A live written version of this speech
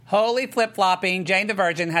Holy flip-flopping, Jane the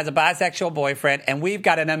Virgin has a bisexual boyfriend, and we've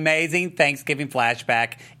got an amazing Thanksgiving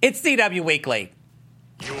flashback. It's CW Weekly.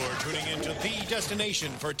 You're tuning into the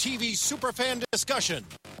destination for TV superfan discussion,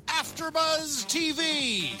 AfterBuzz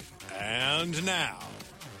TV. And now,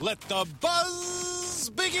 let the buzz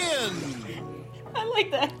begin. I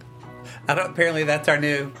like that. Apparently that's our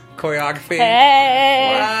new choreography.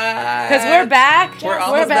 Hey! Because we're back. We're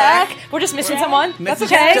almost back. We're just missing someone. That's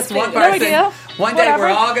Missing okay. Just one No person. big deal. One day Whatever. we're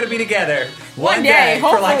all going to be together. One day,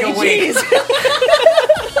 for like a hopefully. week.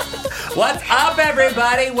 What's up,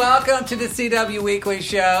 everybody? Welcome to the CW Weekly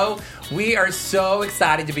Show. We are so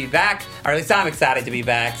excited to be back, or at least I'm excited to be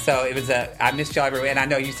back. So I missed y'all everyone, and I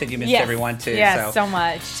know you said you missed everyone too. Yes, so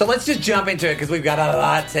much. So let's just jump into it because we've got a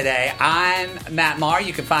lot today. I'm Matt Marr.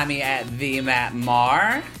 You can find me at the Matt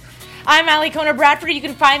Marr. I'm Ali Kona Bradford. You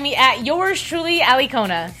can find me at yours truly, Ali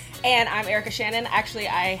Kona. And I'm Erica Shannon. Actually,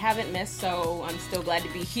 I haven't missed, so I'm still glad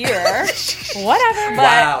to be here. Whatever.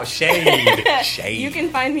 Wow, shade. Shade. You can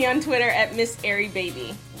find me on Twitter at Miss Airy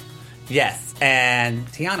Baby. Yes, and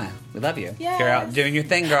Tiana, we love you. Yes. You're out doing your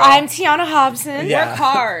thing, girl. I'm Tiana Hobson. Yeah. Work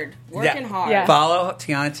hard. Working hard. Yeah. Follow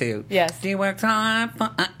Tiana too. Yes. Do you work hard?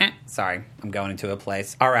 Sorry, I'm going into a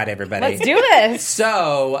place. All right, everybody. Let's do this.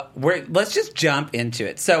 So let's just jump into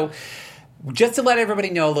it. So just to let everybody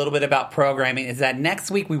know a little bit about programming is that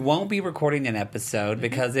next week we won't be recording an episode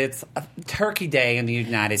because it's a Turkey Day in the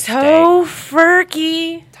United States.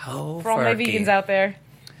 Tofurkey. Tofurkey. For all my vegans out there.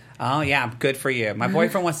 Oh, yeah, good for you. My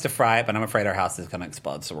boyfriend wants to fry it, but I'm afraid our house is going to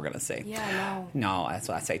explode, so we're going to see. Yeah, I know. No, that's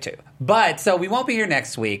what I say too. But, so we won't be here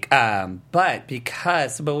next week, but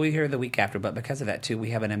we'll be here the week after, but because of that too,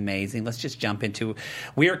 we have an amazing, let's just jump into,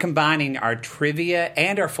 we are combining our trivia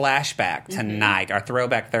and our flashback tonight, our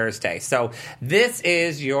Throwback Thursday. So this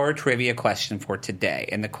is your trivia question for today,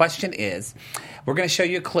 and the question is, we're going to show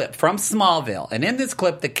you a clip from Smallville, and in this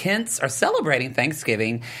clip, the Kents are celebrating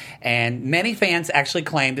Thanksgiving, and many fans actually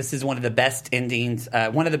claim this is one of the best endings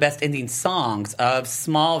songs of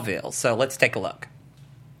Smallville. So let's take a look.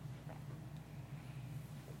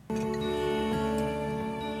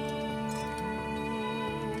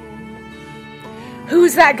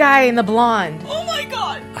 Who's that guy in the blonde? Oh my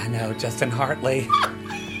god! I know, Justin Hartley. He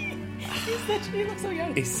looks so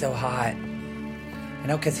young. He's so hot. I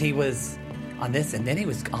know, because he was on this, and then he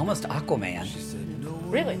was almost Aquaman.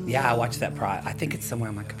 Really? Yeah, I watched that I think it's somewhere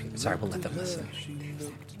on my computer. Sorry, we'll let them listen.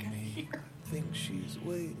 Think she's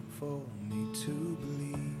waiting for me to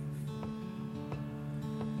believe.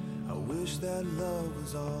 I wish that love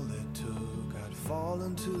was all it took. I'd fall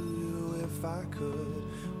into you if I could,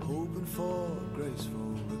 hoping for a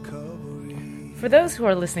graceful recovery. For those who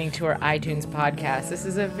are listening to our iTunes podcast, this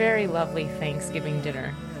is a very lovely Thanksgiving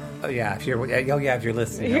dinner. Oh yeah, if you're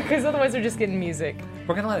listening. Because otherwise we're just getting music.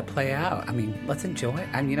 We're gonna let it play out. I mean, let's enjoy it.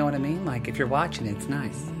 You know what I mean? Like, if you're watching it, it's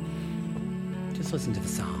nice. Just listen to the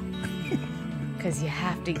song. Because you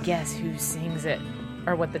have to guess who sings it,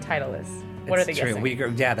 or what the title is. What are they guessing? We're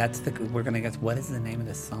gonna guess what is the name of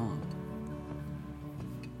this song.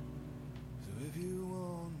 So if you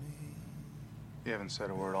want me, You haven't said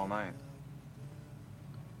a word all night.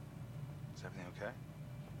 Is everything okay?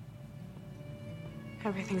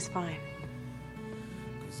 Everything's fine.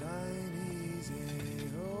 'cause I ain't easy.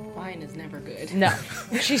 Oh, Wine is never good. No.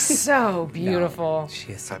 She's so beautiful. No,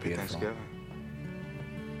 she is so Happy beautiful. Thanksgiving.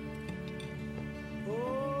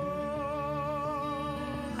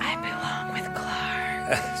 I belong with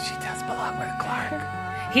Clark. She does belong with Clark.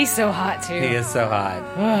 He's so hot, too. He is so hot.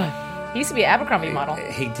 He used to be an Abercrombie model.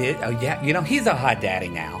 He did. Oh yeah. You know, he's a hot daddy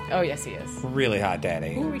now. Oh, yes, he is. Really hot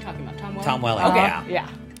daddy. Who are we talking about? Tom Welling? Tom Welling. Okay. Yeah. Yeah.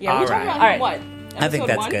 Yeah, All we're talking right. about All right. what? I think Episode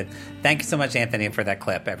that's 1? good. Thank you so much, Anthony, for that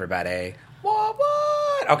clip, everybody. What?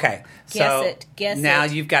 Okay. So Guess now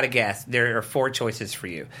it. you've got to guess. There are 4 choices for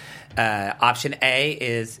you. Option A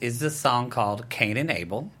is the song called Cain and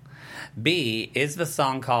Abel. B is the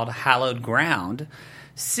song called Hallowed Ground.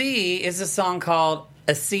 C is the song called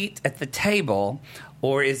A Seat at the Table.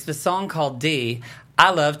 Or is the song called D, I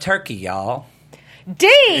Love Turkey, Y'all. D!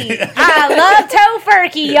 I love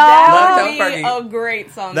Tofurkey, y'all. Love That would be Tofurkey. a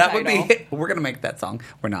great song That title. would be. We're gonna make that song.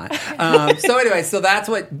 We're not. So anyway, so that's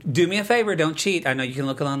what. Do me a favor. Don't cheat. I know you can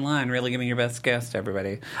look it online. Really, give me your best guess,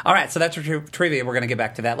 everybody. All right. So that's trivia. We're gonna get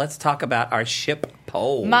back to that. Let's talk about our ship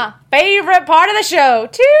poll. My favorite part of the show.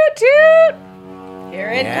 Toot, toot. Here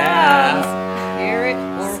it Yeah. comes. Here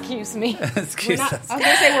it. Excuse me. Excuse I was us. going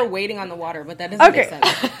to say we're waiting on the water, but that doesn't make sense.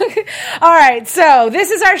 All right, so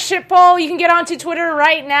this is our ship poll. You can get onto Twitter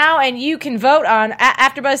right now, and you can vote on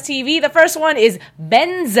AfterBuzz TV. The first one is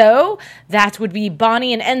Benzo. That would be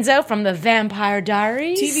Bonnie and Enzo from the Vampire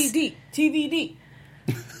Diaries. TVD.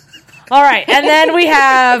 All right, and then we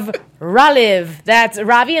have Raliv. That's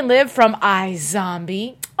Ravi and Liv from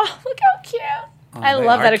iZombie. Oh, look how cute. I they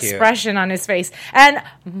love are that cute. expression on his face. And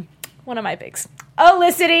one of my picks,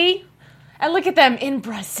 Olicity. And look at them in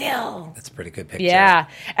Brazil. That's a pretty good picture. Yeah.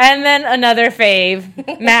 And then another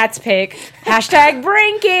fave, Matt's pick, hashtag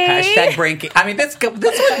Brinky. Hashtag Brinky. I mean, this one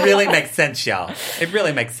really makes sense, y'all. It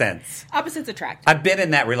really makes sense. Opposites attract. I've been in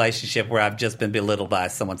that relationship where I've just been belittled by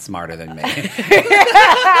someone smarter than me.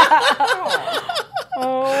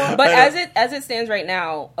 But as it stands right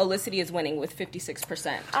now, Olicity is winning with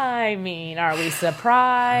 56%. I mean, are we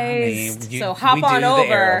surprised? So hop we on do the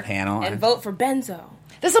over arrow panel. and vote for Benzo.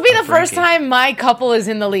 This will be the first Brinky. time my couple is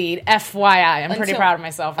in the lead. FYI. I'm pretty Until- proud of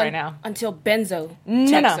myself right now. Until Benzo No,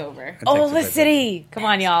 checks no. over. Olicity. Come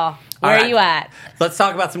on, y'all. Where All are right. you at? Let's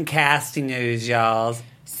talk about some casting news, y'all.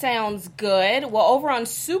 Sounds good. Well, over on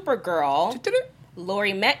Supergirl,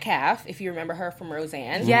 Lori Metcalf, if you remember her from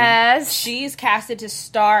Roseanne. Yes. She's casted to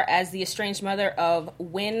star as the estranged mother of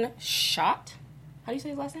Win Shot. How do you say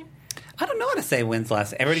his last name? I don't know how to say Wynn's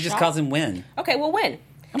last name. Everybody just Shaw? calls him Wynn. Okay, well, Win.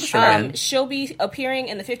 I'm sure Wynn. She'll be appearing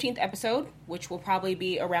in the 15th episode, which will probably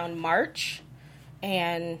be around March.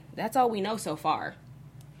 And that's all we know so far.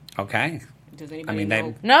 Okay. Does anybody mean,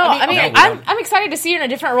 know? No, I mean, okay, we I'm don't- excited to see her in a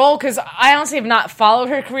different role because I honestly have not followed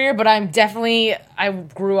her career, but I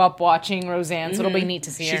grew up watching Roseanne, so it'll be neat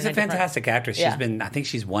to see her. She's in a different- fantastic actress. Yeah. I think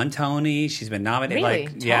she's won Tony. She's been nominated. Really?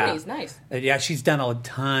 Tony's nice. Yeah, she's done a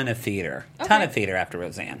ton of theater. Okay. after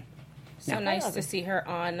Roseanne. So nice to see her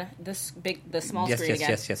on the small Yes, screen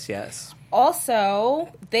yes, again. yes. Also,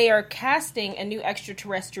 they are casting a new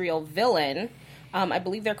extraterrestrial villain. I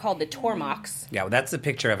believe they're called the Tormox. Yeah, well, that's a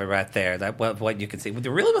picture of it right there. That what you can see.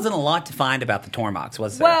 There really wasn't a lot to find about the Tormox,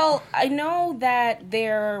 was there? Well, I know that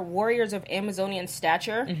they're warriors of Amazonian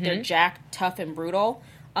stature. Mm-hmm. They're jacked, tough, and brutal.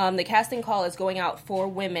 The casting call is going out for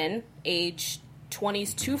women aged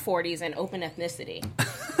 20s to 40s and open ethnicity.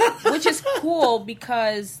 Which is cool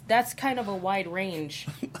because that's kind of a wide range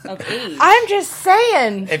of age. I'm just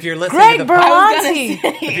saying. if you're listening Greg to the Berlanti.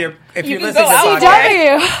 if you're You can listening to go the out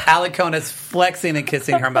podcast, CW. Alicona's flexing and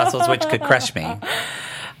kissing her muscles, which could crush me.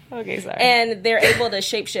 Okay, sorry. And they're able to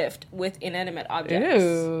shapeshift with inanimate objects.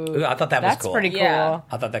 Ooh, I thought that was That's cool. pretty cool. Yeah.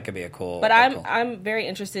 I thought that could be a cool. But cool. I'm very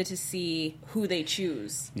interested to see who they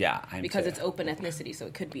choose. Yeah, I'm because too. it's open ethnicity, so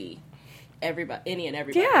it could be everybody, any and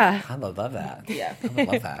everybody. Yeah. I would love that. Yeah. I would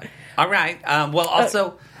love that. All right. Well,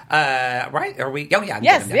 also, right? Are we? Oh, yeah. I'm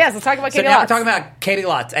Yes, good. yes, let's talk about So Katie now Lotz. we're talking about Katie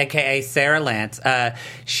Lotz, a.k.a. Sarah Lance.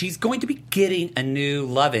 She's going to be getting a new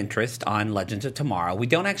love interest on Legends of Tomorrow. We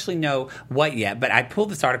don't actually know what yet, but I pulled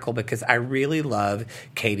this article because I really love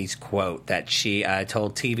Katie's quote that she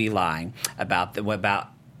told TV Line about about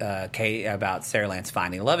Sarah Lance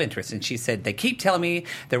finding a love interest. And she said, "They keep telling me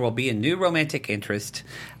there will be a new romantic interest.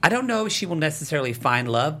 I don't know if she will necessarily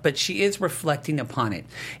find love, but she is reflecting upon it.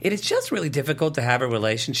 It is just really difficult to have a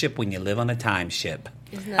relationship when you live on a time ship."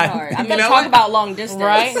 Isn't that hard? I'm you going to know talk what? about long distance.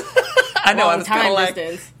 Right? I know. I Long was kind time of like,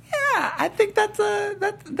 distance. yeah, I think that's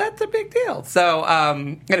a big deal. So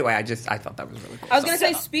anyway, I thought that was really cool. I was going to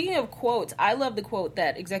say, speaking of quotes, I love the quote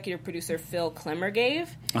that executive producer Phil Klemmer gave.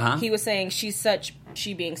 Uh-huh. He was saying,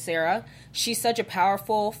 she being Sarah, she's such a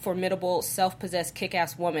powerful, formidable, self-possessed,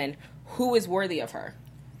 kick-ass woman who is worthy of her.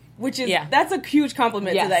 Which is, that's a huge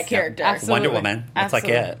compliment Yes. to that character. Absolutely. Wonder Woman. That's like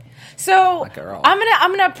Absolutely. it. So My girl.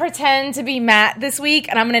 I'm gonna pretend to be Matt this week,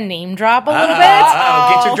 and I'm gonna name drop a little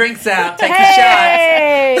bit. Get your drinks out. Take your shots.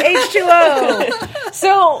 Hey, H2O.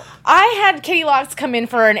 So I had Katie Lotz come in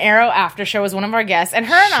for an Arrow after show as one of our guests, and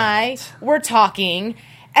her and I were talking.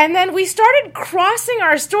 And then we started crossing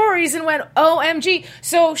our stories and went, OMG.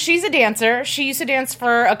 So she's a dancer. She used to dance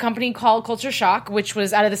for a company called Culture Shock, which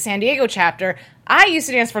was out of the San Diego chapter. I used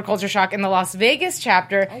to dance for Culture Shock in the Las Vegas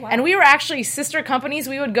chapter. wow. And we were actually sister companies.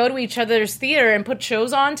 We would go to each other's theater and put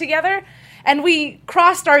shows on together. And we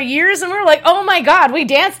crossed our years and we were like, oh my God, we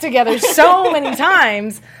danced together so many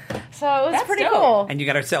times. So it was That's pretty dope. cool. And you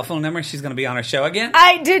got her cell phone number? She's going to be on our show again?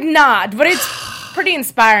 I did not, but it's pretty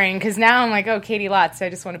inspiring because now I'm like, oh, Katie Lotz, I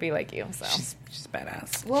just want to be like you. So She's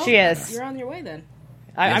badass. Well, She is. You're on your way then.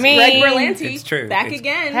 I mean, Greg Berlanti. It's true. Back It's-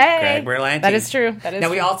 again. hey, Greg Berlanti. that is true. That is Now,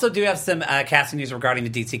 true. we also do have some casting news regarding the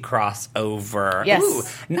DC crossover. Yes. Ooh,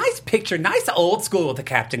 nice picture. Nice old school with the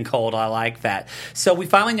Captain Cold. I like that. So we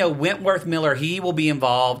finally know Wentworth Miller. He will be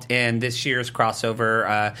involved in this year's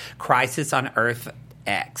crossover Crisis on Earth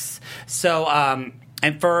X. So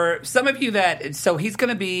And for some of you so he's going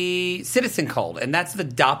to be Citizen Cold, and that's the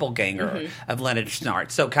doppelganger of Leonard Snart.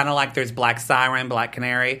 So kind of like there's Black Siren, Black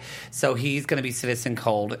Canary. So he's going to be Citizen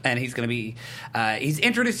Cold, and he's going to be he's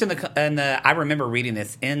introduced in the. I remember reading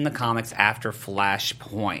this in the comics after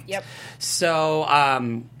Flashpoint. Yep.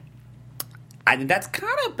 So. That's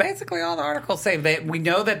kind of basically all the articles say. We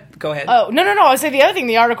know that. Go ahead. Oh, no. I would say the other thing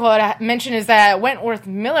the article had mentioned is that Wentworth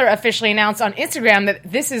Miller officially announced on Instagram that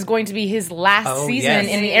this is going to be his last season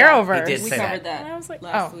in the Arrowverse. He did We say covered that. that And I was like,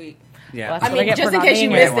 last week. Yeah. Well, that's I what mean, get just for in not case you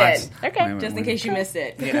being missed here. it. Okay. Just in case you missed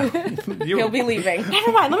it. You He'll be leaving.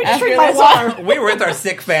 Never mind. Let me just After drink my this water. We were with our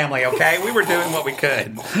sick family, okay? We were doing what we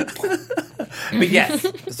could. But yes,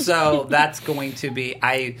 so that's going to be.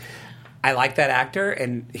 I like that actor,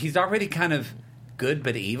 and he's already kind of good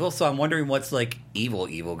but evil, so I'm wondering what's like evil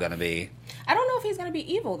going to be. I don't know if he's going to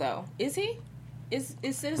be evil, though. Is he? Is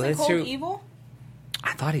Citizen it's Cold true. evil?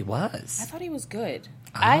 I thought he was. I thought he was good.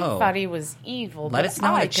 I Oh. thought he was evil. Let but us know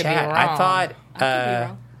I in the could chat. be wrong. I thought. I could be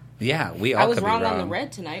wrong. Yeah, we all I was could wrong be on the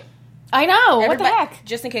red tonight. I know. What the Everybody- heck?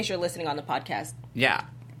 Just in case you're listening on the podcast, Yeah.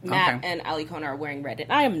 Matt Okay. and Ali Kona are wearing red,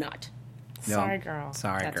 and I am not. No. Sorry, girl.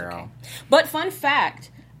 Sorry, That's girl. okay. But fun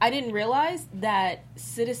fact, I didn't realize that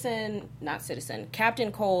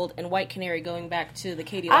Captain Cold and White Canary, going back to the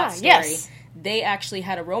Katie Locke story, yes. they actually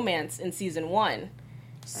had a romance in season 1.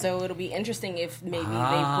 So it'll be interesting if maybe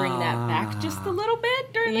they bring that back just a little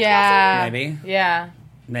bit during the Yeah. Maybe. Yeah.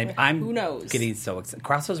 Maybe. I'm Who knows? getting so excited.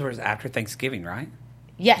 Crossover is after Thanksgiving, right?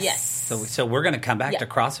 Yes. Yes. So we're going to come back Yeah. to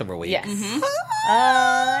crossover week. Yes.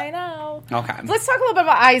 I know. Okay. Let's talk a little bit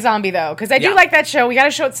about iZombie, though, because I do Yeah. like that show. We got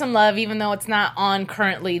to show it some love, even though it's not on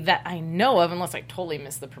currently that I know of, unless I totally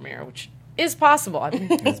missed the premiere, which is possible. I've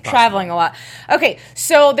been traveling a lot. Okay,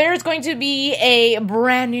 so there's going to be a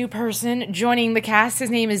brand new person joining the cast. His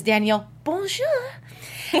name is Daniel Bonjour.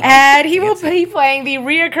 And he will be playing the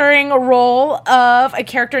reoccurring role of a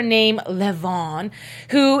character named Levon,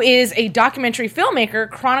 who is a documentary filmmaker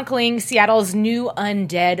chronicling Seattle's new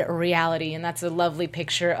undead reality. And that's a lovely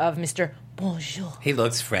picture of Mr. Bonjour. He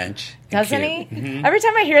looks French. and Doesn't cute. he? Every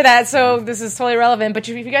time I hear that, so this is totally relevant, but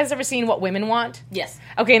have you guys ever seen What Women Want? Yes.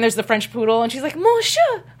 Okay, and there's the French poodle, and she's like,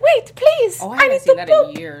 Monsieur, wait, please. Oh, I I haven't need seen to that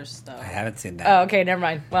poop. in years, though. I haven't seen that. Oh, okay, never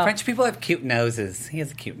mind. Well, French people have cute noses. He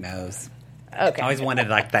has a cute nose. okay. I always wanted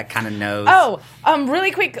like that kind of nose. Oh,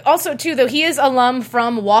 really quick, also, too, though, he is alum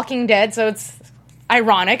from Walking Dead, so it's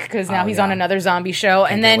ironic, because now Oh, he's yeah. on another zombie show,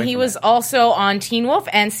 and get then away he from was that. also on Teen Wolf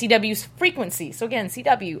and CW's Frequency. So again,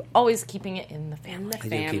 CW, always keeping it in the family.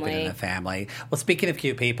 They do keep it in the family. Well, speaking of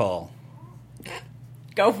cute people,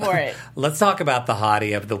 Go for it. let's talk about the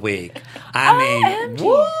hottie of the week. I mean, OMG.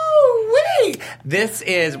 woo-wee! This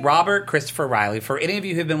is Robert Christopher Riley. For any of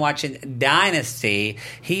you who've been watching Dynasty,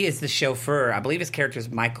 he is the chauffeur. I believe his character is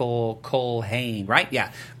Michael Colhane, right?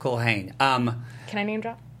 Yeah, Colhane. Can I name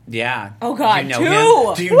drop? Yeah. Oh, God, Do you know two!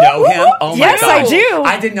 him? Do you know him? Oh, my Yes, God. I do.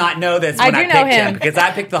 I did not know this I when do I know picked him him. because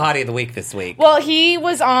I picked the hottie of the week this week. Well, he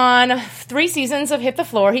was on 3 seasons of Hit the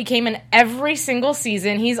Floor. He came in every single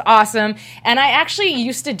season. He's awesome. And I actually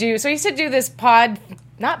used to do this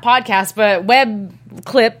not podcast, but web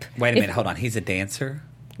clip. Wait a minute, hold on. He's a dancer?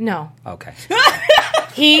 No. Okay.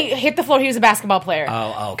 He hit the floor. He was a basketball player.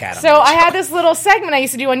 Oh, okay. So I had this little segment I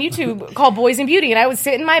used to do on YouTube called Boys and Beauty, and I would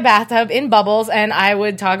sit in my bathtub in bubbles, and I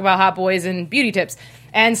would talk about hot boys and beauty tips.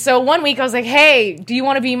 And so one week I was like, hey, do you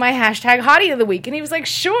want to be my hashtag hottie of the week? And he was like,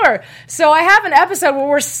 sure. So I have an episode where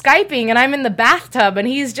we're Skyping, and I'm in the bathtub, and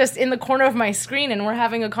he's just in the corner of my screen, and we're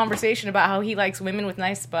having a conversation about how he likes women with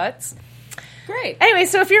nice butts. Great. Anyway,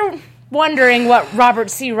 so if you're wondering what Robert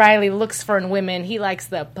C. Riley looks for in women, he likes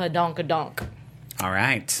the padonkadonk. All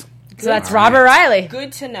right. So that's All right. Robert Riley.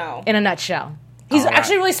 Good to know. In a nutshell. He's All right.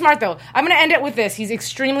 actually really smart, though. I'm going to end it with this. He's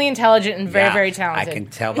extremely intelligent and very, Yeah, very talented. I can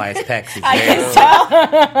tell by his pecs. He's I very can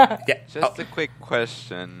tell. Yeah. Just a quick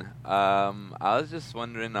question. I was just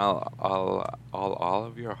wondering, all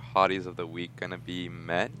of your hotties of the week gonna be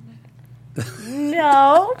men?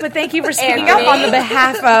 No, but thank you for speaking Anthony. up on the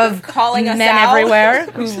behalf of Calling us men out. everywhere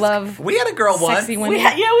who love We had a girl once. sexy women. We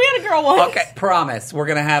had a girl once. Okay, promise. We're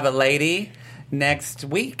going to have a lady next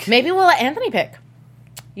week. Maybe we'll let Anthony pick.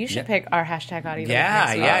 You should Yeah. pick our hashtag hottie.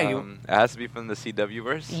 Yeah, yeah. It has to be from the CW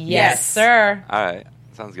verse. Yes, Yes. sir. All right,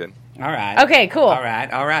 sounds good. All right. Okay, cool. All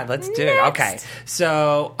right. Let's do it. Next. Okay.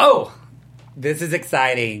 So, this is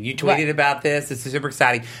exciting. You tweeted What? about this. This is super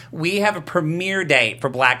exciting. We have a premiere date for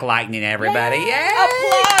Black Lightning, everybody. Yay!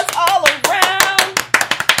 Applause all around.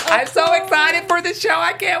 I'm so excited for the show.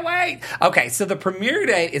 I can't wait. Okay, so the premiere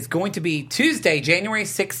date is going to be Tuesday, January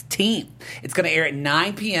 16th. It's going to air at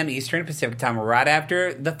 9 p.m. Eastern Pacific time, right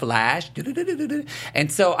after The Flash.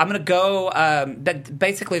 And so I'm going to go,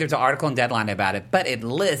 basically there's an article and deadline about it, but it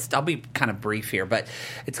lists, I'll be kind of brief here, but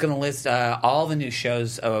it's going to list all the new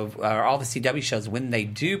shows or all the CW shows when they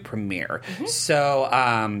do premiere. So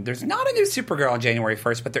there's not a new Supergirl on January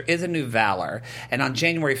 1st, but there is a new Valor. And on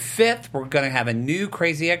January 5th, we're going to have a new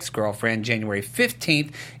Crazy Ex-Girlfriend. January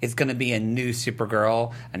 15th is going to be a new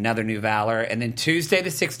Supergirl, another new Valor. And then Tuesday the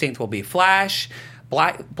 16th will be Flash,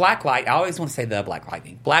 Black Light. I always want to say the Black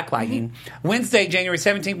Lightning. Black Lightning. Wednesday, January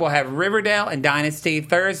 17th, we'll have Riverdale and Dynasty.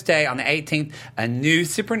 Thursday, on the 18th, a new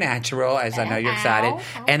Supernatural, as I know you're excited,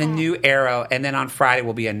 and a new Arrow. And then on Friday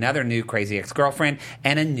will be another new Crazy Ex-Girlfriend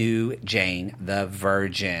and a new Jane the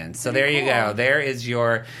Virgin. So there you go. There is you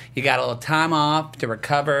got a little time off to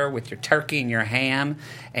recover with your turkey and your ham.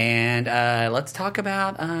 And let's talk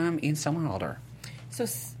about Ian Somerhalder. So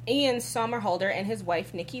Ian Somerhalder and his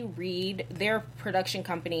wife, Nikki Reed, their production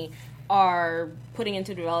company, are putting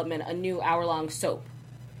into development a new hour-long soap.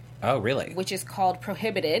 Oh, really? Which is called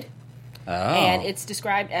Prohibited. Oh. And it's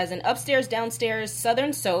described as an upstairs-downstairs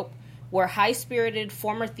southern soap where high-spirited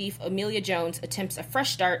former thief Amelia Jones attempts a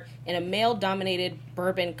fresh start in a male-dominated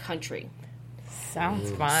bourbon country.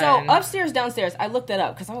 Sounds fun. So, upstairs, downstairs, I looked that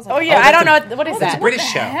up because I was like, oh, yeah, I don't know. What is that? It's a British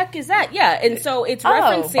what the show. heck is that? Yeah, and so it's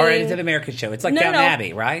referencing... Or is it an American show? It's like Downton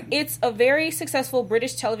Abbey, right? It's a very successful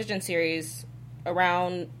British television series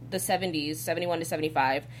around the 70s, 71 to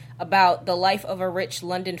 75, about the life of a rich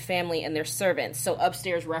London family and their servants. So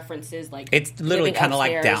upstairs references like it's literally kind of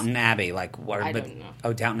like Downton Abbey, I don't know.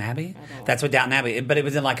 Oh, Downton Abbey? That's what Downton Abbey. But it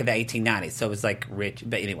was in like the 1890s, so it was like rich.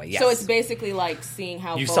 But anyway, yes. So it's basically like seeing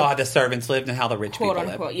how you saw how the servants lived and how the rich quote people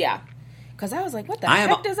unquote, lived. yeah. Because I was like, what the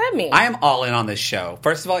heck does that mean? I am all in on this show.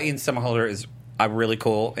 First of all, Ian Somerhalder is really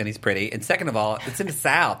cool and he's pretty. And second of all, it's in the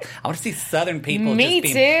South. I want to see Southern people Me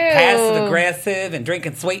just being too. passive aggressive and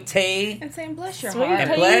drinking sweet tea. And saying, bless your Sweet heart.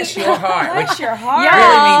 And bless your heart. Bless Which your heart.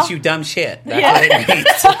 really means you dumb shit. That's what it means.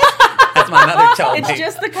 That's my mother told me. It's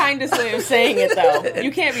just the kindest way of saying it, though. You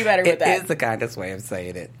can't be better with that. It is the kindest way of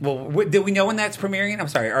saying it. Well, do we know when that's premiering? I'm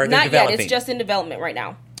sorry. Or Not developing? yet. It's just in development right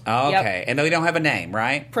now. Oh, okay. Yep. And we don't have a name,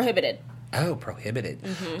 right? Prohibited. Oh, Prohibited.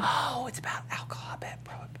 Oh, it's about alcohol. I bet.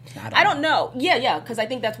 I don't know. Yeah, because I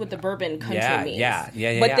think that's what the bourbon country means.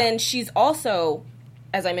 Yeah. But then she's also,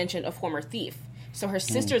 as I mentioned, a former thief. So her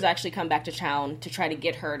sisters actually come back to town to try to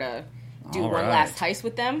get her to do one last heist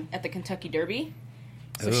with them at the Kentucky Derby.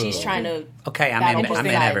 So she's trying to. Okay, I'm in,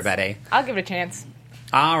 everybody. I'll give it a chance.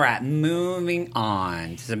 All right, moving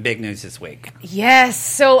on. Some big news this week. Yes,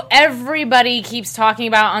 so everybody keeps talking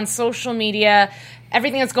about on social media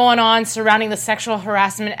everything that's going on surrounding the sexual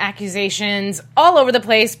harassment accusations all over the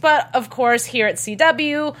place, but of course here at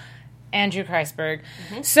CW, Andrew Kreisberg.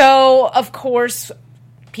 So, of course,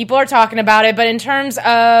 people are talking about it, but in terms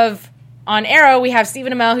of on Arrow, we have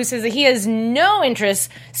Stephen Amell who says that he has no interest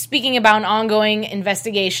speaking about an ongoing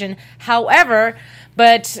investigation. However,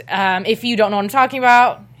 but if you don't know what I'm talking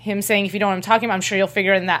about, him saying, if you don't know what I'm talking about, I'm sure you'll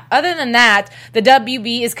figure it out. Other than that, the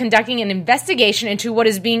WB is conducting an investigation into what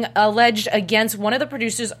is being alleged against one of the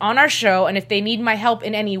producers on our show, and if they need my help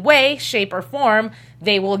in any way, shape, or form,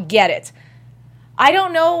 they will get it. I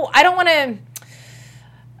don't know. I don't want to...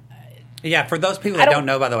 Yeah, for those people that don't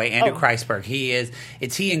know, by the way, Andrew Kreisberg,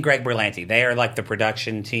 it's he and Greg Berlanti. They are like the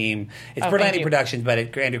production team. It's Berlanti Productions,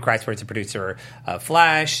 but Andrew Kreisberg's the producer of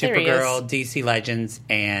Flash, Supergirl, DC Legends,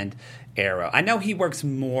 and Arrow. I know he works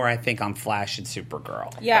more, I think, on Flash and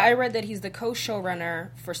Supergirl. Yeah, I read that he's the co-showrunner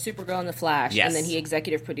for Supergirl and the Flash, yes. and then he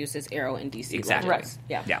executive produces Arrow and DC exactly. Legends.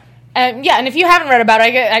 Right. Yeah. And if you haven't read about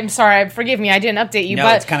it, I'm sorry, forgive me, I didn't update you. No,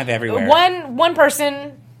 but it's kind of everywhere. One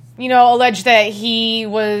person, alleged that he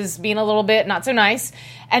was being a little bit not so nice,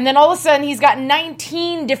 and then all of a sudden he's got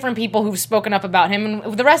 19 different people who've spoken up about him,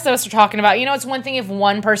 and the rest of us are talking about, it's one thing if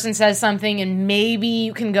one person says something and maybe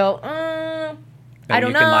you can go, I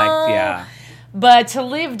don't know. But to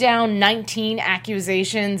live down 19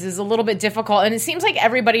 accusations is a little bit difficult. And it seems like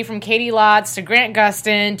everybody from Katie Lotz to Grant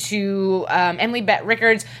Gustin to Emily Bett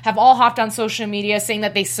Rickards have all hopped on social media saying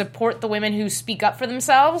that they support the women who speak up for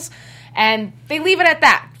themselves. And they leave it at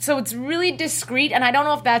that. So it's really discreet. And I don't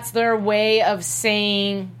know if that's their way of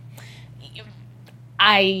saying,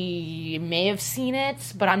 I may have seen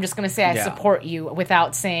it, but I'm just going to say I support you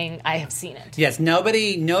without saying I have seen it. Yes,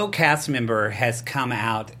 no cast member has come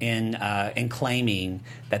out in claiming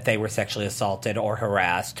that they were sexually assaulted or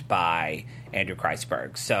harassed by Andrew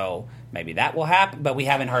Kreisberg. So maybe that will happen, but we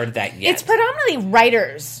haven't heard that yet. It's predominantly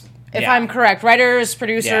writers if Yeah. I'm correct. Writers,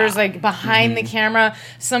 producers, Yeah. like behind the camera.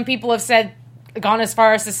 Some people have gone as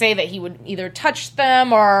far as to say that he would either touch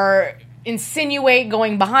them or insinuate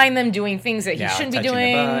going behind them, doing things that he Yeah, shouldn't be touching the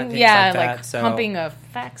doing. butt, things Yeah, like like that, so- pumping a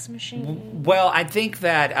fax machine. Well, I think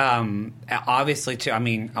that obviously, too. I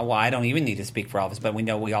mean, well, I don't even need to speak for all of us, but we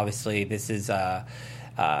know this is a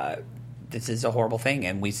horrible thing,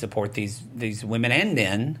 and we support these women and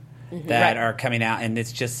men that are coming out, and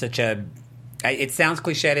it's just such a. It sounds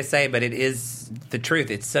cliche to say, but it is the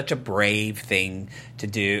truth. It's such a brave thing to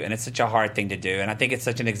do, and it's such a hard thing to do, and I think it's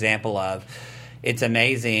such an example of. It's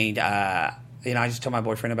amazing. I just told my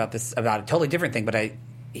boyfriend about a totally different thing, but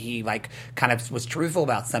he like kind of was truthful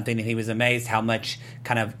about something, and he was amazed how much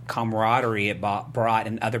kind of camaraderie it brought,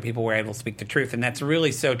 and other people were able to speak the truth, and that's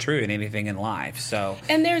really so true in anything in life. So,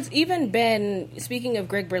 And there's even been, speaking of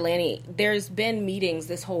Greg Berlanti, there's been meetings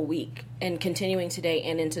this whole week and continuing today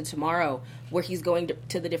and into tomorrow where he's going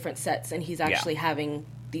to the different sets, and he's actually having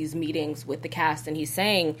these meetings with the cast, and he's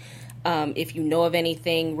saying, if you know of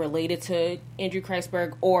anything related to Andrew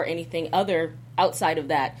Kreisberg or anything other outside of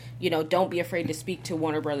that, don't be afraid to speak to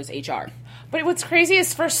Warner Brothers HR. But what's crazy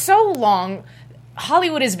is for so long,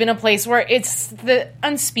 Hollywood has been a place where it's the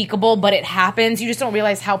unspeakable, but it happens. You just don't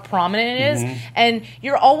realize how prominent it is. And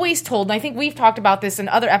you're always told, and I think we've talked about this in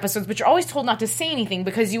other episodes, but you're always told not to say anything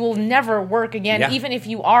because you will never work again, even if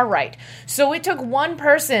you are right. So it took one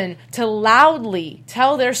person to loudly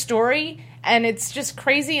tell their story, and it's just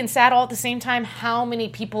crazy and sad all at the same time how many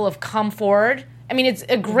people have come forward. I mean, it's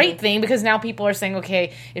a great thing because now people are saying,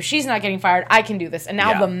 okay, if she's not getting fired, I can do this. And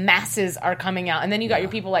now the masses are coming out. And then you got your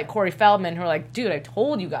people like Corey Feldman who are like, dude, I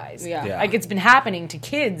told you guys. Yeah. Like, it's been happening to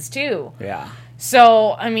kids, too. yeah.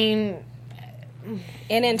 So, I mean...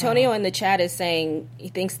 And Antonio in the chat is saying he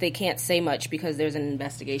thinks they can't say much because there's an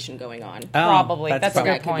investigation going on. Probably. That's a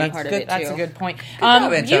probably- good point. That's part of it, That's too. a good point.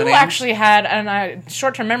 job, You Antonio. actually had a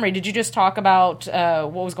short-term memory. Did you just talk about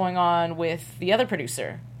what was going on with the other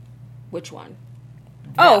producer? Which one?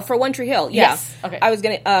 Oh, for One Tree Hill. Yeah. Yes. Okay. I was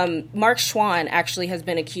gonna. Mark Schwann actually has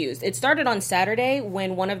been accused. It started on Saturday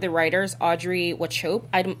when one of the writers, Audrey Wachope,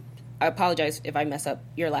 I apologize if I mess up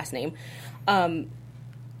your last name,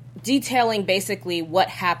 detailing basically what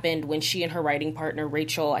happened when she and her writing partner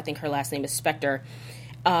Rachel, I think her last name is Spector,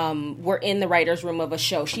 were in the writer's room of a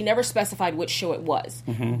show. She never specified which show it was,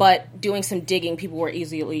 but doing some digging, people were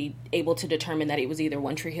easily able to determine that it was either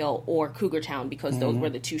One Tree Hill or Cougar Town because those were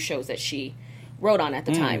the two shows that she wrote on at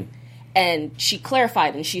the time. And she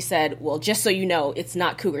clarified and she said, well, just so you know, it's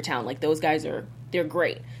not Cougar Town. Like, those guys they're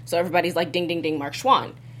great. So everybody's like, ding, ding, ding, Mark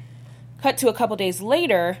Schwann. Cut to a couple days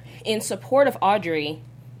later, in support of Audrey,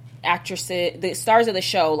 actresses, the stars of the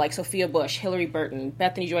show, like Sophia Bush, Hilary Burton,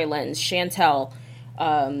 Bethany Joy Lenz, Chantel,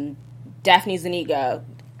 Daphne Zuniga,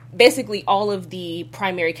 basically all of the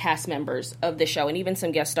primary cast members of the show, and even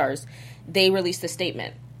some guest stars, they released a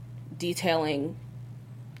statement detailing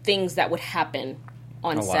things that would happen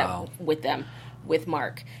on set with them, with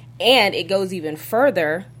Mark. And it goes even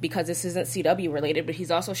further because this isn't CW related, but he's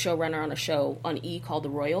also showrunner on a show on E! Called The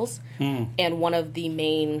Royals. And one of the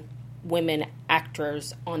main women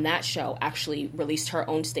actors on that show actually released her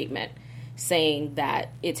own statement saying that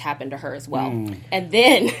it's happened to her as well. And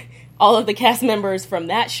then all of the cast members from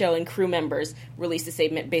that show and crew members released a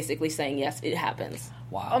statement basically saying, yes, it happens.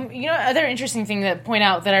 Wow. Other interesting thing to point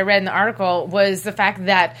out that I read in the article was the fact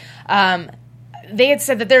that they had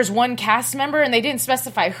said that there's one cast member, and they didn't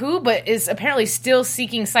specify who, but is apparently still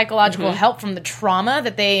seeking psychological help from the trauma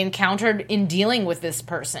that they encountered in dealing with this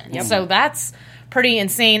person. So that's pretty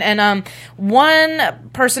insane. And one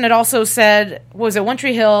person had also said, One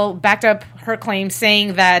Tree Hill backed up her claim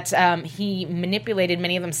saying that he manipulated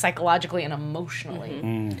many of them psychologically and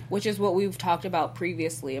emotionally. Which is what we've talked about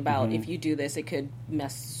previously, about if you do this, it could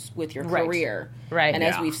mess with your Right. career. Right. And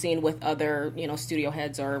as Yeah. we've seen with other, studio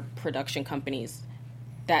heads or production companies,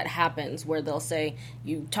 that happens where they'll say,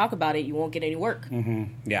 you talk about it, you won't get any work.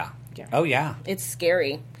 Yeah. Oh, yeah. It's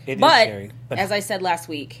scary. It is but, scary, but- as I said last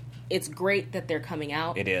week, it's great that they're coming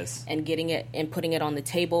out. It is. And getting it and putting it on the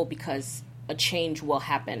table because a change will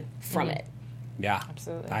happen from it. Yeah,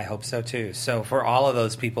 Absolutely. I hope so too. So for all of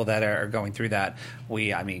those people that are going through that, we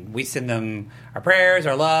send them our prayers,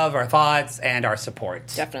 our love, our thoughts, and our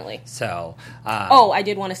support. Definitely. So, I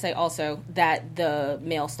did want to say also that the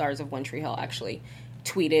male stars of One Tree Hill actually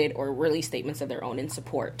tweeted or released statements of their own in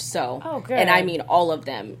support. So, Oh, good. And I mean all of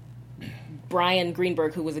them. Brian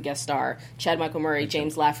Greenberg, who was a guest star, Chad Michael Murray,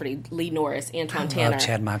 James Lafferty, Lee Norris, Antoine I Tanner. love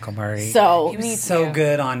Chad Michael Murray. So, he was Me so too.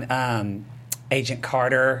 good on Agent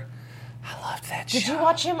Carter. I loved that show. Did you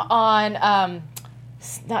watch him on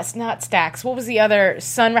not Stax. What was the other?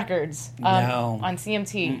 Sun Records. No. On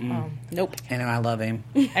CMT. Nope. And I love him.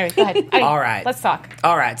 Anyway, go ahead. All right. Let's talk.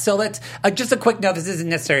 All right, so let's just a quick note. This isn't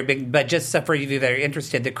necessarily big, but just for you that are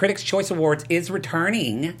interested, the Critics' Choice Awards is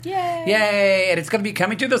returning. Yay! And it's going to be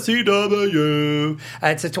coming to the CW.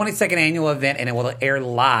 It's a 22nd annual event, and it will air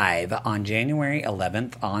live on January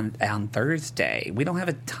 11th on Thursday. We don't have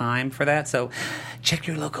a time for that, so check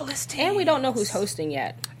your local listing. And we don't know who's hosting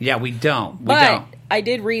yet. Yeah, we don't. But I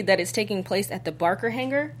did read that it's taking place at the Barker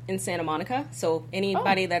Hangar in Santa Monica. So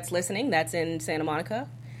anybody that's listening that's in Santa Monica,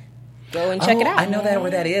 go and check it out. I know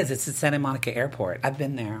where that is. It's at Santa Monica Airport. I've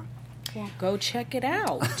been there. Go check it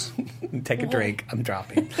out. Take a drink. I'm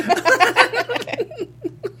dropping.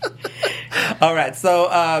 All right, so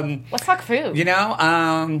Let's talk food.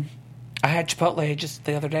 I had Chipotle just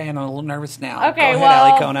the other day, and I'm a little nervous now. Okay, Go ahead,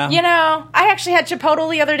 well, Ali Kona. I actually had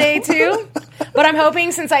Chipotle the other day too, but I'm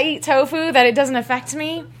hoping since I eat tofu that it doesn't affect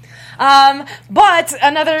me. But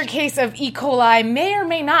another case of E. coli may or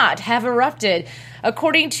may not have erupted.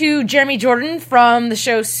 According to Jeremy Jordan from the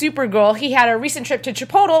show Supergirl, he had a recent trip to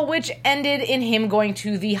Chipotle, which ended in him going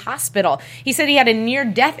to the hospital. He said he had a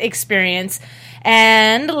near-death experience.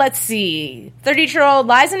 And let's see, 32-year-old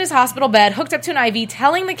lies in his hospital bed, hooked up to an IV,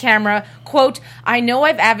 telling the camera, quote, "I know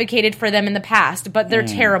I've advocated for them in the past, but they're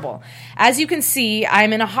terrible. As you can see,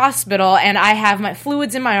 I'm in a hospital and I have my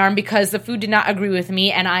fluids in my arm because the food did not agree with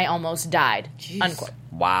me and I almost died." Unquote.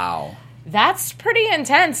 Wow. That's pretty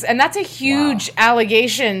intense, and that's a huge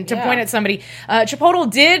allegation to point at somebody. Chipotle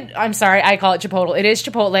did, I'm sorry, I call it Chipotle. It is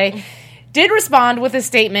Chipotle. Did respond with a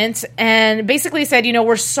statement and basically said,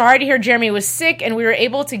 we're sorry to hear Jeremy was sick, and we were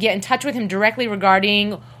able to get in touch with him directly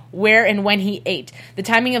regarding where and when he ate. The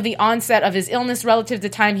timing of the onset of his illness relative to the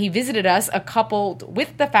time he visited us, coupled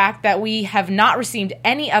with the fact that we have not received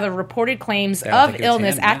any other reported claims of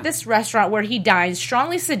illness at this restaurant where he dined,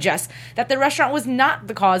 strongly suggests that the restaurant was not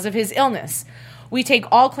the cause of his illness. We take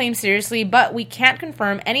all claims seriously, but we can't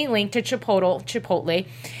confirm any link to Chipotle,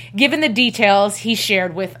 given the details he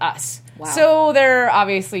shared with us. Wow. So they're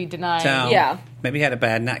obviously denying. So, maybe he had a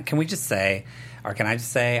bad night. Can we just say, or can I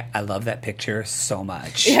just say, I love that picture so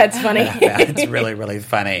much. Yeah, it's funny. It's really, really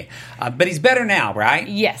funny. But he's better now, right?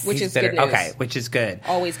 Yes. Which is better. good news. Okay, which is good.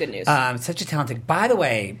 Always good news. Such a talented. By the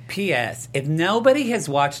way, P.S. If nobody has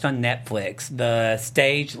watched on Netflix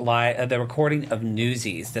the recording of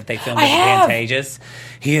Newsies that they filmed at Pantages,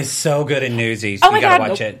 he is so good in Newsies. Oh my gotta God.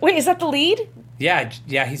 watch it. Wait, is that the lead? Yeah,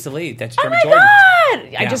 he's the lead. That's Oh Jeremy my Jordan. God!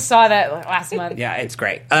 I Yeah. just saw that last month. Yeah, it's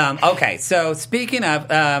great. Okay, so speaking of,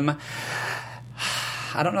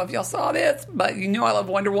 I don't know if y'all saw this, but I love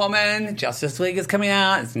Wonder Woman. Justice League is coming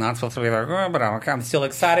out. It's not supposed to be our girl, but I'm still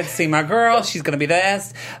excited to see my girl. She's going to be the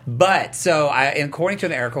best. But, according to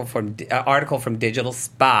an article from Digital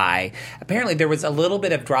Spy, apparently there was a little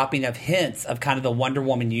bit of dropping of hints of kind of the Wonder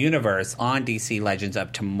Woman universe on DC Legends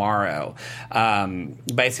of Tomorrow.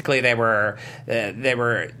 Basically, they were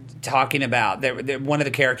talking about one of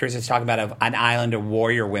the characters is talking about an island of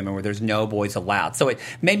warrior women where there's no boys allowed. So it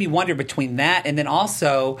made me wonder between that and then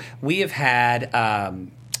also we have had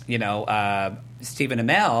Stephen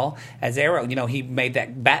Amell as Arrow. He made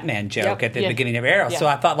that Batman joke at the beginning of Arrow. Yeah. So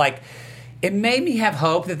I thought it made me have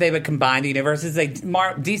hope that they would combine the universes.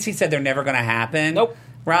 DC said they're never going to happen. Nope.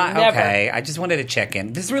 Right? Never. Okay. I just wanted to check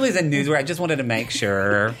in. This really isn't news where I just wanted to make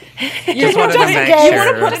sure. You want to put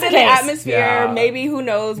it in the atmosphere. Yeah. Maybe, who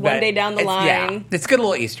knows, one day down the line. Yeah, it's a good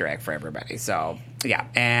little Easter egg for everybody. So, yeah.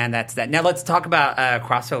 And that's that. Now let's talk about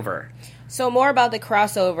crossover. So more about the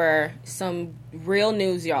crossover. Some real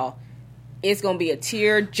news, y'all. It's going to be a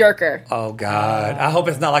tear jerker. Oh, God. I hope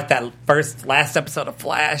it's not like that last episode of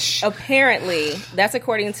Flash. Apparently, that's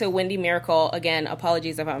according to Wendy Miracle. Again,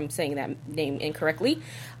 apologies if I'm saying that name incorrectly.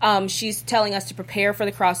 She's telling us to prepare for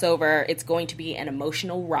the crossover. It's going to be an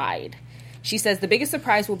emotional ride. She says the biggest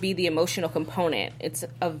surprise will be the emotional component. It's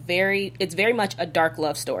very much a dark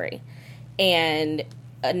love story. And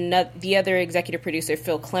the other executive producer,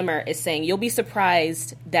 Phil Klemmer, is saying you'll be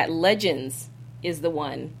surprised that Legends is the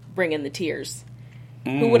one bringing the tears.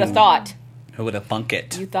 Who would have thought? Who would have thunk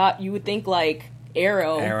it? You would think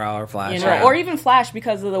Arrow or Flash, or even Flash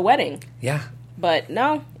because of the wedding. Yeah, but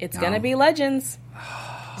no, it's gonna be Legends.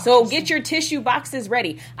 So get your tissue boxes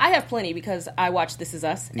ready. I have plenty because I watch This Is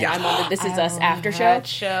Us, and I'm on the This Is Us after show.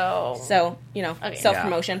 So self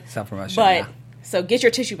promotion. But so get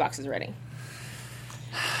your tissue boxes ready.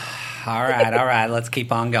 All right. Let's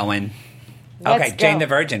keep on going. Okay, Jane the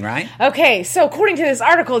Virgin, right? Okay, so according to this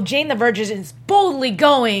article, Jane the Virgin is boldly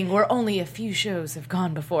going where only a few shows have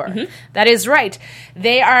gone before. Mm-hmm. That is right.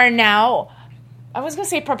 They are now I was going to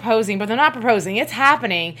say proposing, but they're not proposing. It's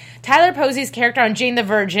happening. Tyler Posey's character on Jane the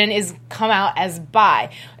Virgin is come out as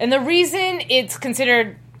bi. And the reason it's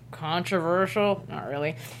considered controversial, not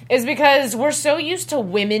really, is because we're so used to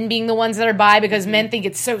women being the ones that are bi because men think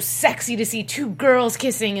it's so sexy to see two girls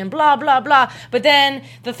kissing and blah, blah, blah. But then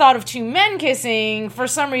the thought of two men kissing, for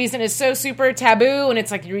some reason, is so super taboo, and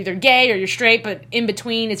it's like you're either gay or you're straight, but in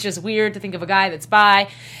between, it's just weird to think of a guy that's bi.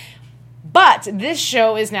 But this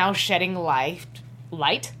show is now shedding light,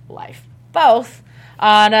 both,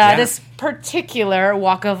 on this particular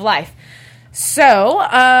walk of life. So,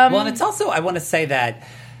 well, and it's also, I want to say that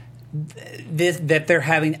that they're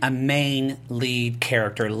having a main lead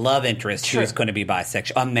character, love interest, who is going to be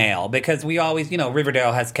bisexual, a male, because we always,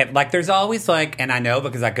 Riverdale has kept, like, there's always, like, and I know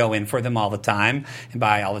because I go in for them all the time, and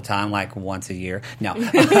by all the time, like, once a year. No.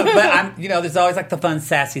 But I'm, there's always, like, the fun,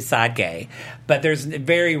 sassy side gay. But there's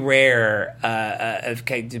very rare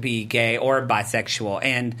to be gay or bisexual.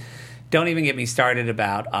 And don't even get me started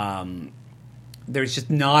about, there's just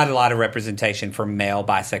not a lot of representation for male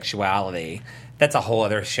bisexuality. That's a whole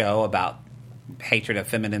other show about hatred of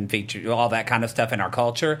feminine features, all that kind of stuff in our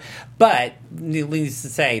culture. But needless to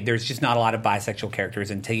say, there's just not a lot of bisexual characters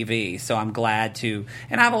in TV. So I'm glad to,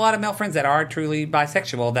 and I have a lot of male friends that are truly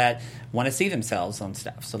bisexual that want to see themselves on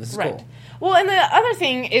stuff. So this is cool. Well, and the other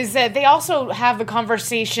thing is that they also have the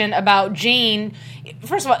conversation about Jane,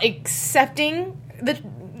 first of all, accepting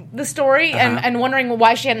the story and wondering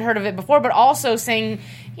why she hadn't heard of it before, but also saying,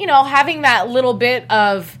 having that little bit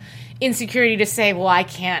of insecurity to say, well, I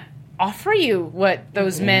can't offer you what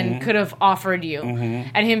those men could have offered you.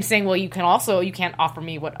 And him saying, well, you can't offer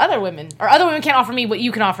me what other women can't offer me what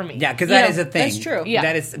you can offer me. Yeah, because that is a thing. That's true.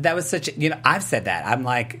 Yeah. That was such I've said that. I'm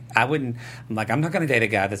not going to date a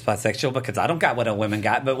guy that's bisexual because I don't got what a woman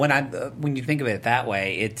got. But when you think of it that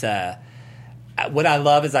way, it's what I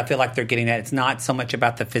love is I feel like they're getting at, it's not so much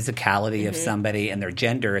about the physicality of somebody and their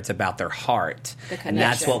gender, it's about their heart. And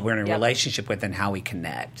that's what we're in a relationship with and how we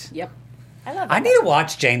connect. Yep. I love that. I need to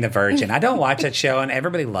watch Jane the Virgin. I don't watch that show, and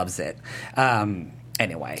everybody loves it.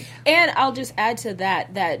 Anyway. And I'll just add to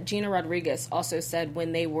that Gina Rodriguez also said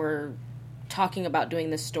when they were talking about doing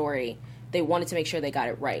this story, they wanted to make sure they got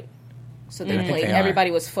it right. So everybody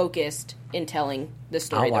was focused in telling the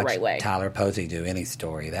story the right way. Tyler Posey do any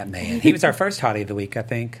story. That man. He was our first hottie of the week, I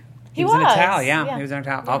think. He was in a was. towel, yeah. He was in a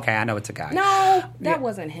towel. Okay, I know it's a guy. No, that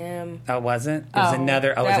wasn't him. Oh, it wasn't? It was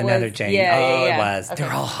another. Oh, it was another Jane. Yeah. It was. Okay.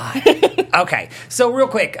 They're all hot. Okay, so real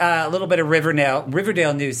quick, a little bit of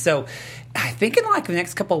Riverdale news. So, I think in like the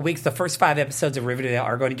next couple of weeks, the first 5 episodes of Riverdale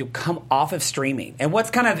are going to come off of streaming. And what's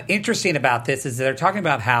kind of interesting about this is they're talking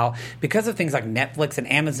about how because of things like Netflix and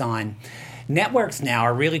Amazon, networks now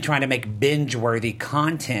are really trying to make binge-worthy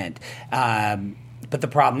content. But the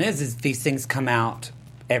problem is these things come out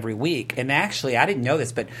every week. And actually, I didn't know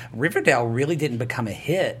this, but Riverdale really didn't become a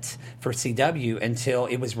hit for CW until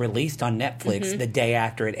it was released on Netflix the day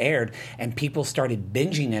after it aired, and people started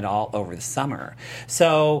binging it all over the summer.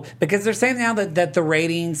 So, because they're saying now that the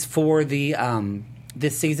ratings for the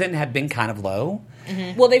this season have been kind of low.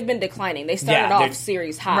 Well, they've been declining. They started off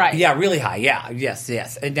series high. Right. Yeah, really high. Yeah, yes.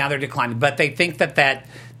 And now they're declining. But they think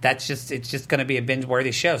that's just going to be a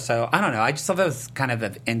binge-worthy show. So, I don't know. I just thought that was kind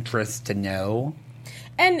of interest to know.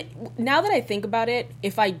 And now that I think about it,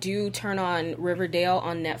 if I do turn on Riverdale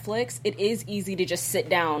on Netflix, it is easy to just sit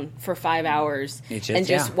down for 5 hours and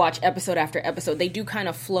just watch episode after episode. They do kind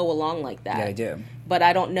of flow along like that. Yeah, they do. But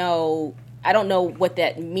I don't know what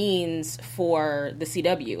that means for the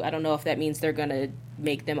CW. I don't know if that means they're going to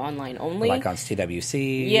make them online only. Like on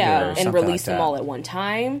CWC. Yeah, or and release like them all at one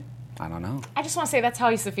time. I don't know. I just want to say that's how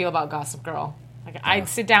I used to feel about Gossip Girl. Like I'd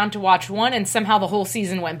sit down to watch one, and somehow the whole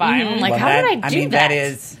season went by. And I'm like, how did I do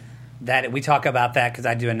that? That we talk about that because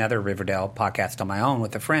I do another Riverdale podcast on my own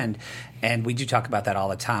with a friend, and we do talk about that all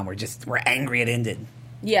the time. We're angry it ended.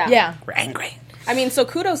 Yeah. We're angry. I mean, so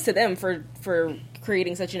kudos to them for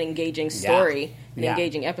creating such an engaging story and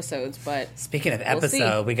engaging episodes. But speaking of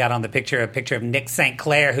episode, we got on a picture of Nick St.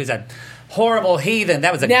 Clair, who's a horrible heathen.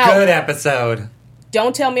 That was a good episode.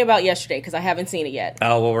 Don't tell me about yesterday because I haven't seen it yet.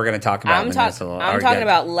 Oh, well, we're going to talk about it. I'm talking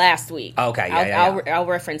about last week. Okay, I'll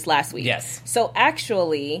reference last week. Yes. So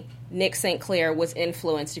actually, Nick St. Clair was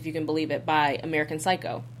influenced, if you can believe it, by American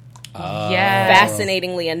Psycho. Yes.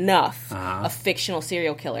 Fascinatingly enough, a fictional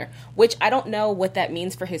serial killer, which I don't know what that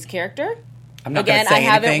means for his character. I'm not Again, say I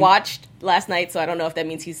haven't anything. watched last night, so I don't know if that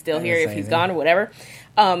means he's still here, if he's gone or whatever.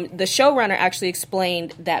 The showrunner actually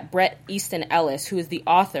explained that Bret Easton Ellis, who is the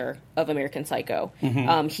author of American Psycho,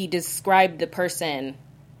 he described the person,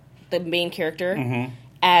 the main character,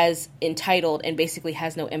 as entitled and basically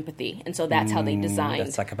has no empathy. And so that's how they designed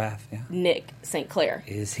That's psychopath, yeah. Nick St. Clair.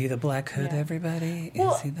 Is he the Black Hood, everybody?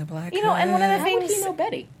 Well, Is he the Black you know, Hood? and one of the How would he things. know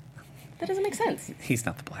Betty? That doesn't make sense. He's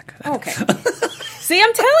not the Black Hood. Okay. See,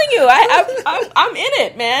 I'm telling you, I'm in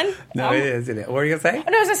it, man. No, it is. What were you going to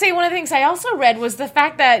say? No, I was going to say, one of the things I also read was the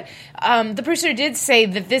fact that the producer did say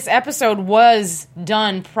that this episode was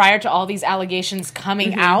done prior to all these allegations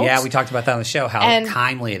coming out. Yeah, we talked about that on the show, how And-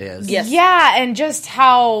 timely it is. Yes. Yeah, and just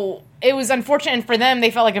how it was unfortunate. And for them,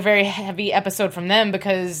 they felt like a very heavy episode from them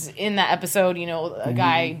because in that episode, you know, a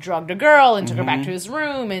guy drugged a girl and took her back to his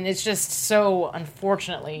room, and it's just so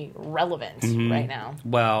unfortunately relevant right now.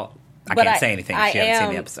 Well, I But can't say anything if you haven't seen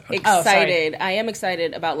the episode. Excited. I am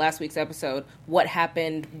excited about last week's episode. What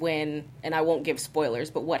happened when, and I won't give spoilers,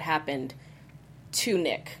 but what happened to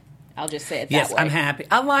Nick. I'll just say it that Yes, way. I'm happy.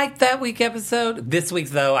 I liked that week episode. This week's,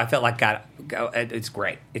 though, I felt like it's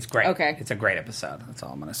great. It's great. Okay. It's a great episode. That's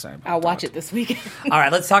all I'm going to say. I'll watch it this weekend. All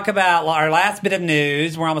right, let's talk about our last bit of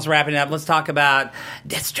news. We're almost wrapping up. Let's talk about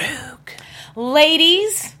Deathstroke.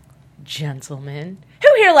 Ladies, gentlemen, who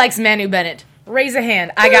here likes Manu Bennett? Raise a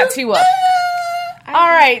hand. I got two up. All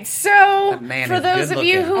right, so That man for is those good of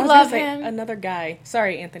you looking. who I was love gonna say, him, another guy.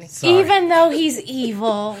 Sorry, Anthony. Sorry. even though he's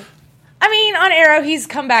evil. I mean, on Arrow, he's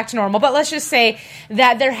come back to normal, but let's just say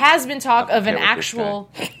that there has been talk of an okay with this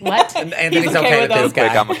actual... What? Anthony's okay okay with with those this guy.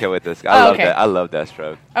 Quick, I'm okay with this. Oh, okay. I love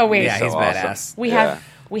Deathstroke. Oh, wait. Yeah, So he's awesome. badass.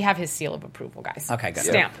 We have his seal of approval, guys. Okay, good.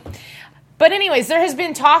 Stamp. But anyways, there has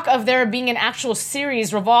been talk of there being an actual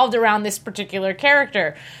series revolved around this particular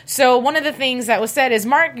character. So one of the things that was said is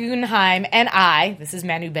Mark Guggenheim and I, this is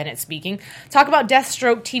Manu Bennett speaking, talk about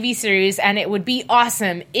Deathstroke TV series, and it would be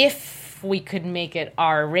awesome if we could make it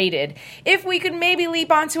R-rated. If we could maybe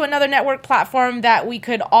leap onto another network platform that we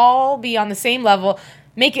could all be on the same level,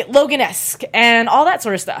 make it Logan-esque, and all that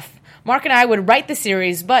sort of stuff. Mark and I would write the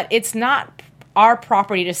series, but it's not our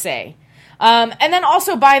property to say. And then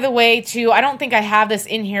also, by the way, too, I don't think I have this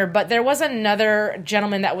in here, but there was another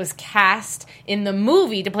gentleman that was cast in the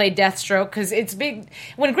movie to play Deathstroke, because it's big.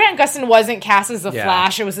 When Grant Gustin wasn't cast as the Yeah.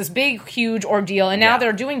 Flash, it was this big, huge ordeal, and now Yeah.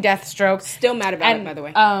 they're doing Deathstroke. Still mad about it, by the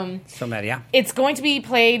way. So mad, yeah. It's going to be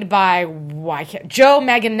played by Joe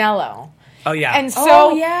Manganiello. Oh, yeah. And so,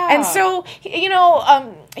 Oh, yeah. and so, you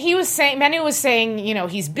know, he was saying, Manu was saying, you know,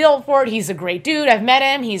 he's built for it. He's a great dude. I've met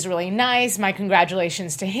him. He's really nice. My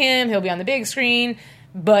congratulations to him. He'll be on the big screen,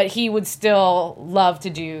 but he would still love to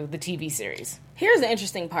do the TV series. Here's the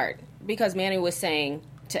interesting part, because Manu was saying,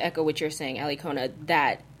 to echo what you're saying, Ali Kona,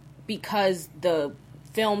 that because the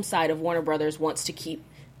film side of Warner Brothers wants to keep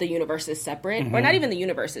the universes separate, or not even the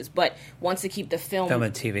universes, but wants to keep the film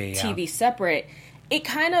and TV, yeah. TV separate,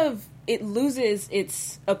 it loses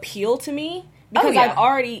its appeal to me, because yeah. I've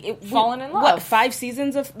already Fallen in love. What, 5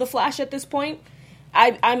 seasons of The Flash at this point?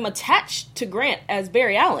 I'm attached to Grant as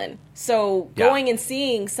Barry Allen, so Yeah. going and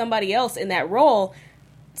seeing somebody else in that role,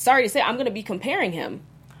 sorry to say, I'm going to be comparing him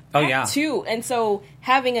Oh, yeah. too. And so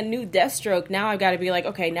having a new Deathstroke, now I've got to be like,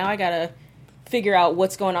 okay, now I got to figure out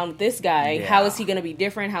what's going on with this guy. Yeah. How is he going to be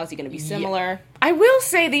different? How is he going to be similar? I will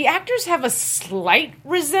say the actors have a slight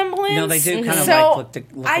resemblance. No, they do kind of so look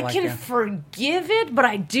I alike, can yeah. forgive it, but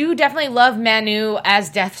I do definitely love Manu as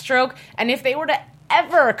Deathstroke. And if they were to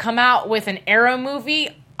ever come out with an Arrow movie,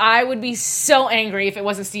 I would be so angry if it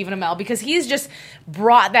wasn't Stephen Amell, because he's just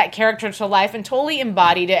brought that character to life and totally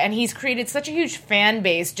embodied it. And he's created such a huge fan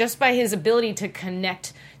base just by his ability to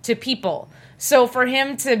connect to people. So for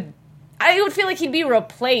him to, I would feel like he'd be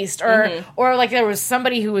replaced, or like there was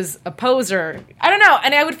somebody who was a poser. I don't know,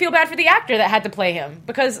 and I would feel bad for the actor that had to play him,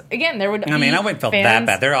 because again, there would. I mean, be I wouldn't feel that fans-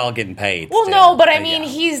 bad. They're all getting paid. Well, still. no, but I mean, yeah.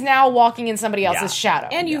 he's now walking in somebody else's Yeah. shadow.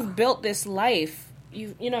 And you've built this life.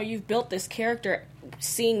 You've built this character,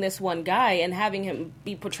 seeing this one guy and having him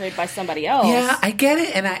be portrayed by somebody else. Yeah, I get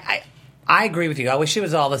it, and I agree with you. I wish it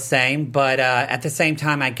was all the same, but at the same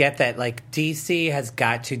time, I get that like DC has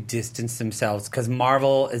got to distance themselves, because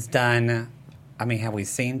Marvel has done. I mean, have we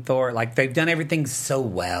seen Thor? Like, they've done everything so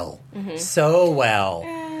well, so well.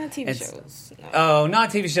 TV It's- shows. No. Oh,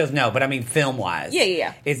 not TV shows, no, but I mean film wise.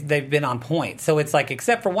 Yeah. They've been on point. So it's like,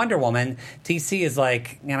 except for Wonder Woman, DC is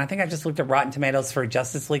like, and I think I just looked at Rotten Tomatoes for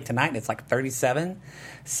Justice League tonight, and it's like 37.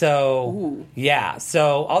 So, yeah.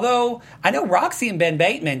 So, although I know Roxy and Ben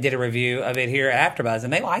Bateman did a review of it here at AfterBuzz,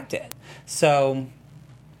 and they liked it. So,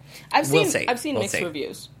 I've we'll seen see. I've seen We'll mixed see.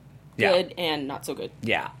 reviews. Yeah. Good and not so good.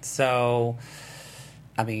 yeah. So,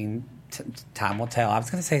 I mean, time will tell. I was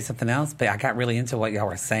going to say something else, but I got really into what y'all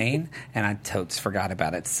were saying, and I totes forgot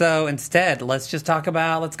about it. So instead, let's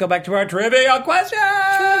go back to our trivia question.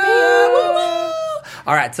 Woo-woo!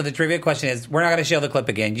 All right, so the trivia question is, we're not going to show the clip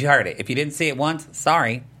again. You heard it. If you didn't see it once,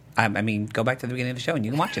 sorry. I mean, go back to the beginning of the show and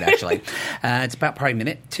you can watch it, actually. It's about probably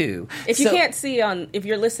minute 2. If you can't see if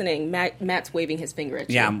you're listening, Matt's waving his finger at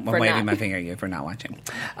you. Yeah, I'm waving my finger at you for not watching.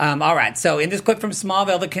 All right, so in this clip from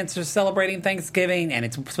Smallville, the kids are celebrating Thanksgiving, and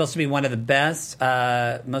it's supposed to be one of the best,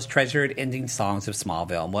 most treasured ending songs of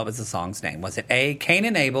Smallville. And what was the song's name? Was it A, Cain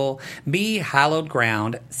and Abel, B, Hallowed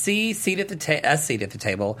Ground, C, Seat at the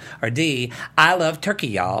Table, or D, I Love Turkey,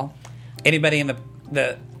 Y'all? Anybody in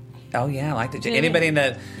the oh, yeah, I like it. Anybody in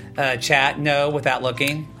the chat know without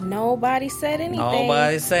looking? Nobody said anything.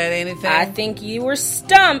 Nobody said anything? I think you were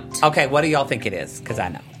stumped. Okay, what do y'all think it is? Because I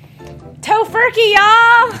know. Tofurkey,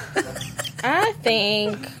 y'all! I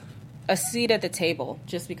think a seat at the table,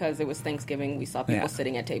 just because it was Thanksgiving. We saw people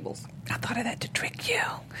sitting at tables. I thought of that to trick you.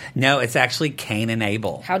 No, it's actually Cain and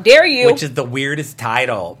Abel. How dare you? Which is the weirdest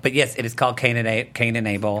title. But yes, it is called Cain and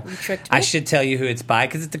Abel. You tricked me. I should tell you who it's by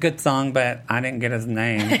because it's a good song, but I didn't get his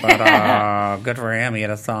name. But good for him. He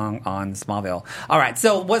had a song on Smallville. All right,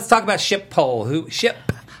 so let's talk about Ship Poll.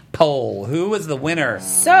 Who was the winner?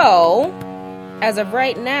 So, as of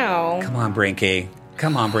right now... Come on, Brinky.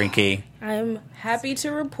 I'm happy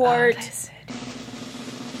to report...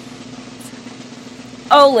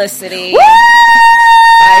 Olicity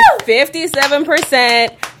by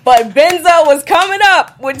 57%, but Benzo was coming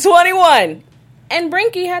up with 21, and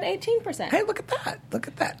Brinky had 18%. Hey, look at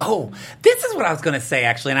that. Oh, this is what I was going to say,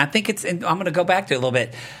 actually, and I think I'm going to go back to it a little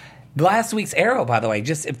bit. Last week's Arrow, by the way,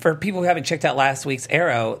 just for people who haven't checked out last week's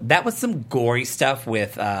Arrow, that was some gory stuff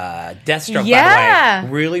with Deathstroke, by the way.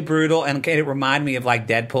 Really brutal, and it reminded me of like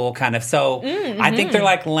Deadpool kind of. So I think they're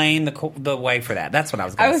like laying the way for that. That's what I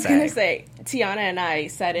was going to say. I was going to say, Tiana and I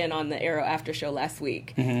sat in on the Arrow after show last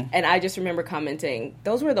week, and I just remember commenting,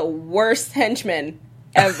 those were the worst henchmen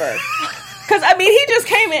ever. Because, I mean, he just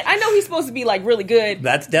came in. I know he's supposed to be, like, really good.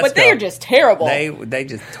 That's Deathstroke. But they're just terrible. They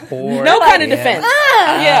just tore no kind of defense.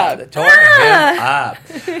 Yeah. Tore him up.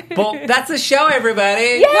 Well, that's the show,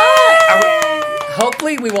 everybody.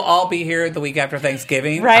 Hopefully, we will all be here the week after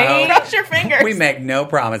Thanksgiving. Right? Cross your fingers. We make no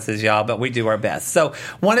promises, y'all, but we do our best. So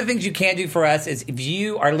one of the things you can do for us is if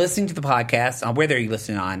you are listening to the podcast, whether you're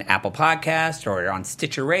listening on Apple Podcast or on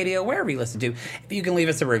Stitcher Radio, wherever you listen to, if you can leave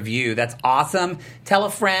us a review, that's awesome. Tell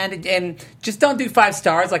a friend, and just don't do 5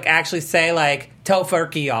 stars. Like, actually say, like,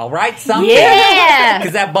 Tofurkey, y'all, right? Something. Yeah!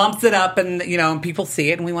 Because that bumps it up, and, you know, and people see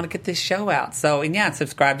it, and we want to get this show out. So, and yeah,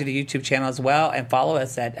 subscribe to the YouTube channel as well, and follow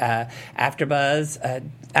us at AfterBuzz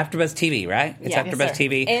TV, right? It's AfterBuzz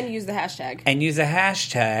TV. And use the hashtag. And use the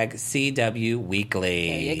hashtag CW Weekly.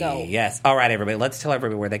 There you go. Yes. All right, everybody. Let's tell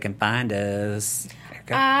everybody where they can find us.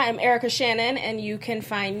 I am Erica Shannon, and you can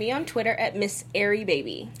find me on Twitter at Miss Airy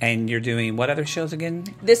Baby. And you're doing what other shows again?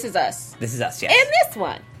 This Is Us. This Is Us, yes. And this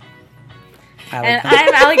one. And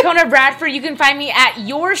I'm Allie Kona Bradford. You can find me at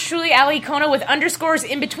yours truly, Allie Kona, with underscores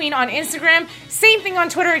in between on Instagram. Same thing on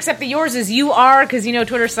Twitter, except that yours is UR, because you know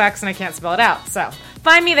Twitter sucks and I can't spell it out. So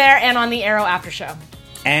find me there and on the Arrow After Show.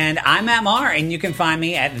 And I'm Matt Maher, and you can find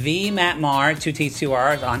me at the Matt Maher, 2 T's, 2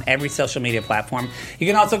 R's, on every social media platform. You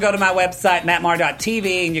can also go to my website,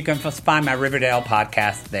 mattmaher.tv, and you can find my Riverdale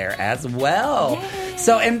podcast there as well. Yay.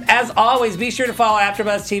 So, and as always, be sure to follow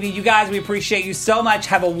AfterBuzz TV. You guys, we appreciate you so much.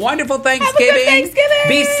 Have a wonderful Thanksgiving. Have a good Thanksgiving.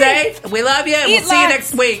 Be safe. We love you. And we'll see you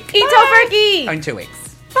next week. Eat Tofurkey. In 2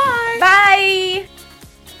 weeks. Bye. Bye.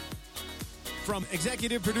 From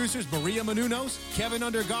executive producers Maria Menounos, Kevin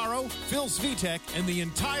Undergaro, Phil Svitek, and the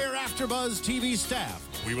entire AfterBuzz TV staff,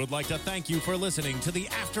 we would like to thank you for listening to the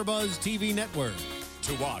AfterBuzz TV network.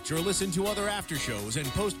 To watch or listen to other after shows and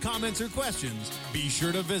post comments or questions, be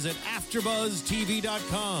sure to visit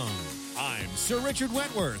AfterBuzzTV.com. I'm Sir Richard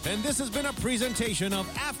Wentworth, and this has been a presentation of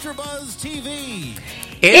AfterBuzz TV.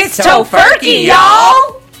 It's Tofurkey,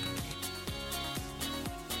 y'all!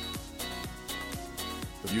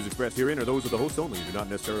 The views expressed herein are those of the hosts only and do not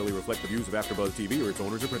necessarily reflect the views of AfterBuzz TV or its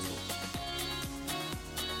owners or principals.